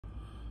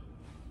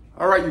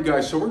All right, you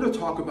guys, so we're going to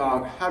talk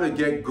about how to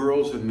get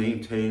girls and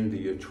maintain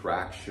the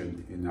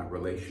attraction in that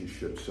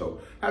relationship.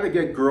 So how to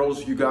get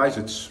girls, you guys,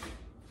 it's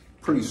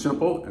pretty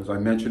simple. As I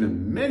mentioned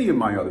in many of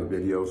my other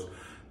videos,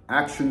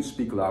 actions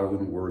speak louder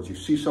than words. You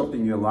see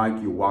something you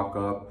like, you walk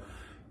up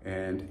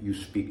and you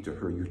speak to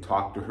her, you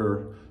talk to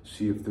her,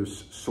 see if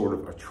there's sort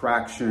of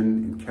attraction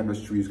and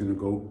chemistry is going to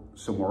go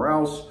somewhere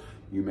else.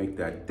 You make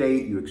that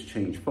date, you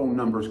exchange phone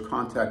numbers,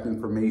 contact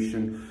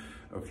information.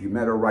 If you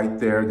met her right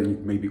there, then you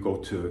maybe go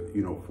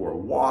to, for a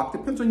walk.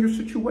 Depends on your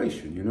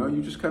situation,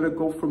 you just kind of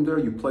go from there.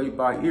 You play it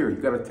by ear. You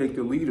got to take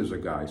the lead as a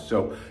guy.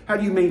 So how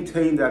do you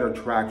maintain that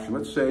attraction?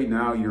 Let's say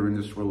now you're in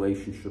this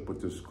relationship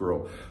with this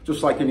girl.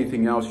 Just like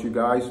anything else, you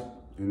guys,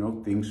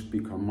 things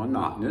become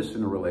monotonous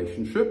in a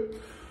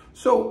relationship.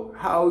 So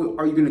how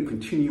are you going to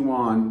continue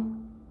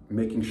on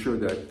making sure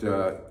that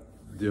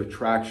the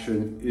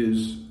attraction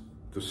is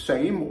the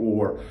same,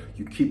 or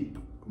you keep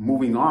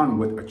moving on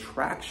with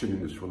attraction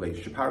in this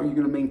relationship? How are you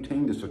going to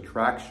maintain this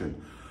attraction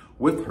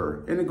with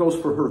her? And it goes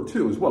for her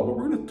too as well. But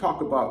we're going to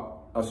talk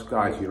about us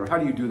guys, how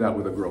do you do that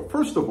with a girl?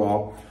 First of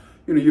all,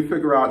 you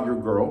figure out your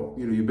girl,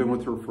 you've been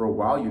with her for a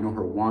while, you know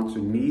her wants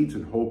and needs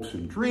and hopes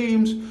and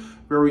dreams.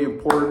 Very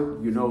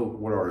important. You know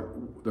what are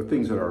the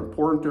things that are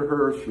important to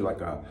her. She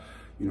like a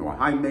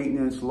high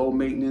maintenance, low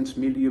maintenance,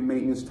 medium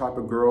maintenance type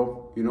of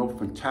girl,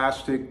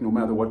 fantastic, no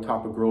matter what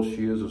type of girl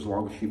she is, as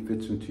long as she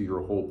fits into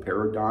your whole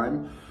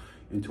paradigm,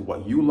 into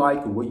what you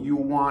like and what you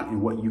want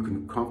and what you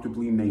can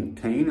comfortably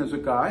maintain as a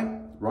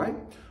guy, right?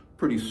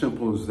 Pretty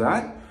simple as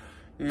that.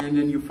 And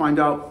then you find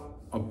out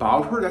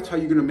about her. That's how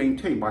you're going to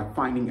maintain, by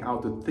finding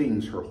out the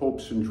things, her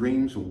hopes and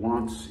dreams,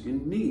 wants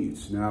and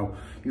needs. Now,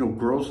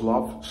 girls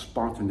love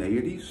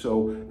spontaneity,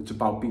 so it's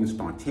about being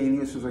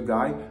spontaneous as a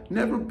guy.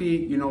 Never be,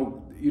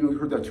 you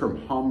heard that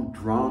term,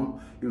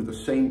 humdrum, the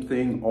same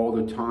thing all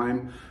the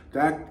time.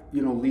 That,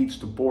 leads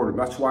to boredom.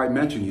 That's why I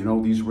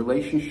mentioned, these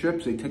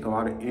relationships, they take a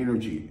lot of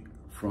energy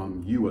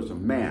from you as a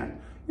man.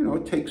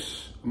 It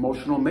takes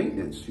emotional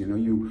maintenance.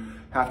 You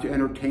have to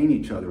entertain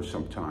each other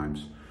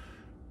sometimes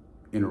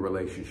in a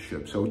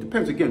relationship. So it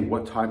depends, again,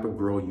 what type of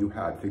girl you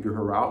had. Figure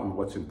her out and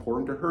what's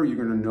important to her. You're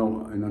going to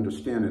know and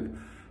understand it,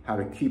 how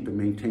to keep and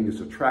maintain this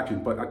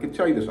attraction. But I can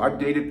tell you this, I've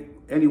dated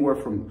anywhere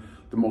from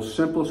the most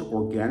simplest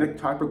organic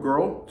type of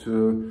girl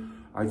to,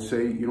 I'd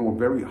say, a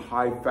very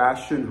high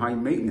fashion, high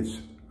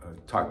maintenance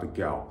type of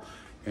gal.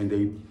 And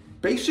they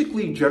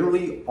basically,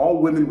 generally,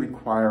 all women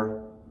require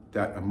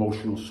that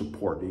emotional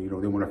support. They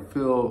want to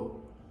feel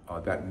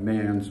that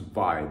man's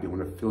vibe. They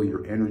want to feel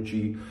your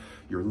energy,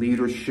 your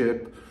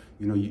leadership.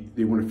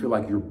 They want to feel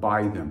like you're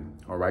by them.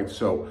 All right.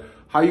 So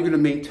how you're going to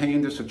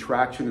maintain this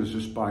attraction is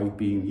just by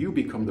being you.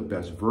 Become the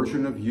best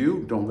version of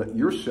you. Don't let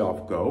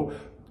yourself go.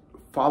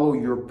 Follow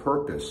your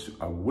purpose.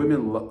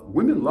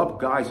 Women love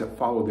guys that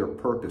follow their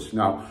purpose.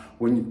 Now,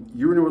 when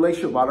you're in a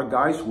relationship, a lot of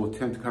guys will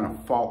tend to kind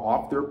of fall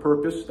off their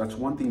purpose. That's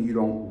one thing you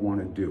don't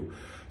want to do.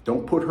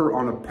 Don't put her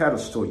on a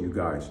pedestal, you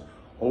guys.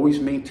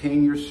 Always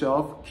maintain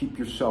yourself. Keep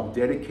yourself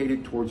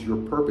dedicated towards your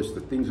purpose,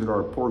 the things that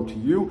are important to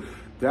you.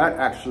 That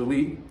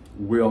actually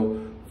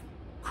will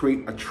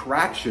create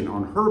attraction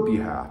on her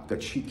behalf,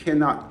 that she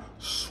cannot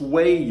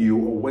sway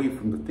you away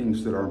from the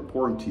things that are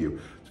important to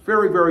you. It's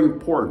very, very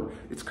important.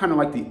 It's kind of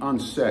like the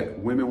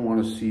unsaid. Women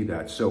want to see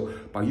that. So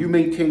by you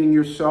maintaining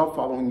yourself,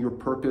 following your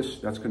purpose,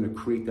 that's going to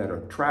create that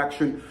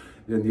attraction.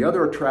 Then the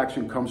other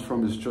attraction comes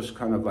from is just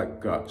kind of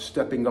like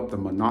stepping up the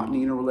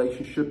monotony in a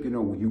relationship.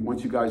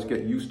 Once you guys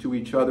get used to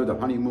each other, the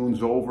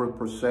honeymoon's over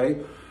per se,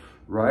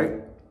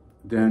 right?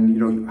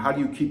 Then how do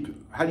you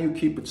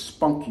keep it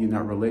spunky in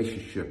that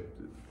relationship?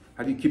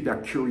 How do you keep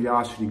that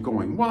curiosity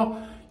going?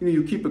 Well,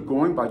 you keep it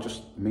going by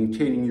just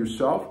maintaining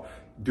yourself.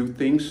 Do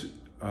things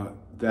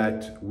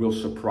that will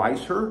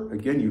surprise her.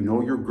 Again, you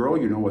know your girl,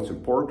 you know what's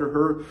important to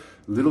her.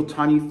 Little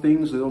tiny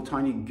things, little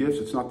tiny gifts.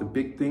 It's not the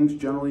big things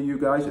generally, you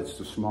guys. It's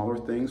the smaller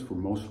things for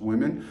most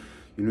women.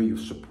 You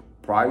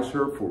surprise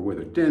her with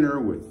a dinner,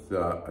 with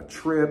a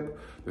trip,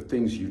 the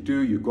things you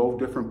do. You go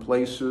different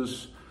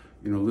places,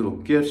 little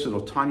gifts,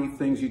 little tiny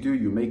things you do.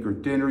 You make her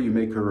dinner, you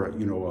make her,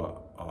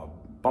 a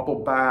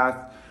bubble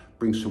bath,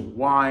 bring some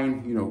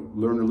wine,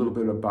 learn a little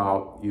bit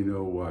about,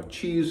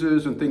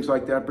 cheeses and things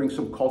like that. Bring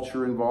some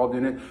culture involved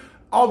in it.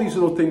 All these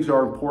little things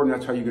are important.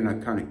 That's how you're going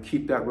to kind of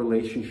keep that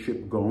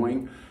relationship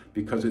going,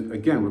 because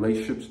again,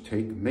 relationships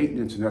take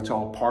maintenance, and that's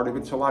all part of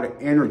it. It's a lot of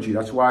energy.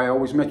 That's why I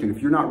always mention,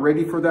 if you're not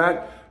ready for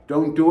that,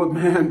 don't do it,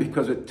 man,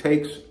 because it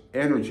takes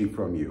energy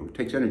from you. It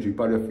takes energy.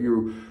 But if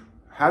you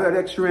have that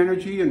extra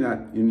energy and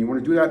you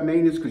want to do that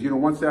maintenance, because,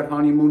 once that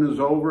honeymoon is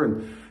over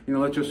and,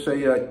 let's just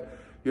say,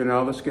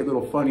 let's get a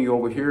little funny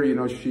over here.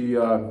 She,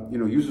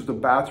 uses the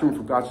bathroom,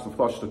 forgets to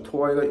flush the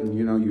toilet, and,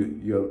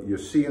 you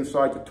see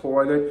inside the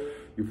toilet.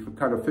 You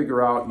kind of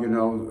figure out,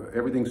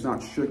 everything's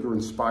not sugar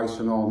and spice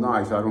and all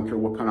nice. I don't care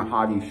what kind of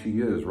hottie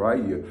she is,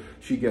 right?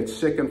 She gets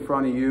sick in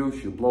front of you.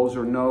 She blows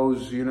her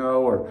nose,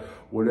 or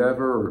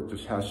whatever, or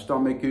just has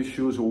stomach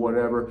issues or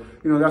whatever.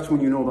 That's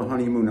when you know the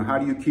honeymoon. Now, how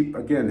do you keep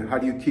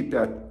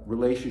that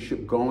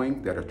relationship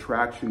going, that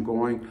attraction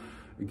going?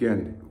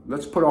 Again,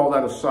 let's put all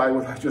that aside,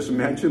 what I just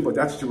mentioned, but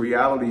that's the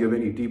reality of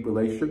any deep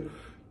relation.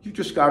 You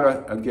just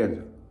gotta,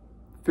 again,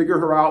 figure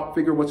her out,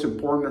 figure what's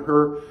important to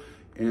her,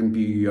 and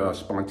be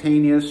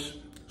spontaneous.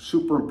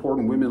 Super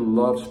important. Women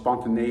love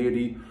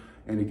spontaneity.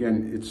 And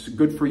again, it's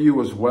good for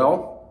you as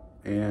well.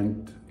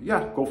 And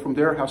yeah, go from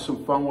there, have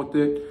some fun with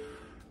it,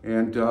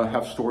 and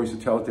have stories to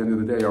tell at the end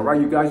of the day. All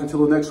right, you guys,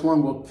 until the next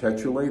one, we'll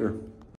catch you later.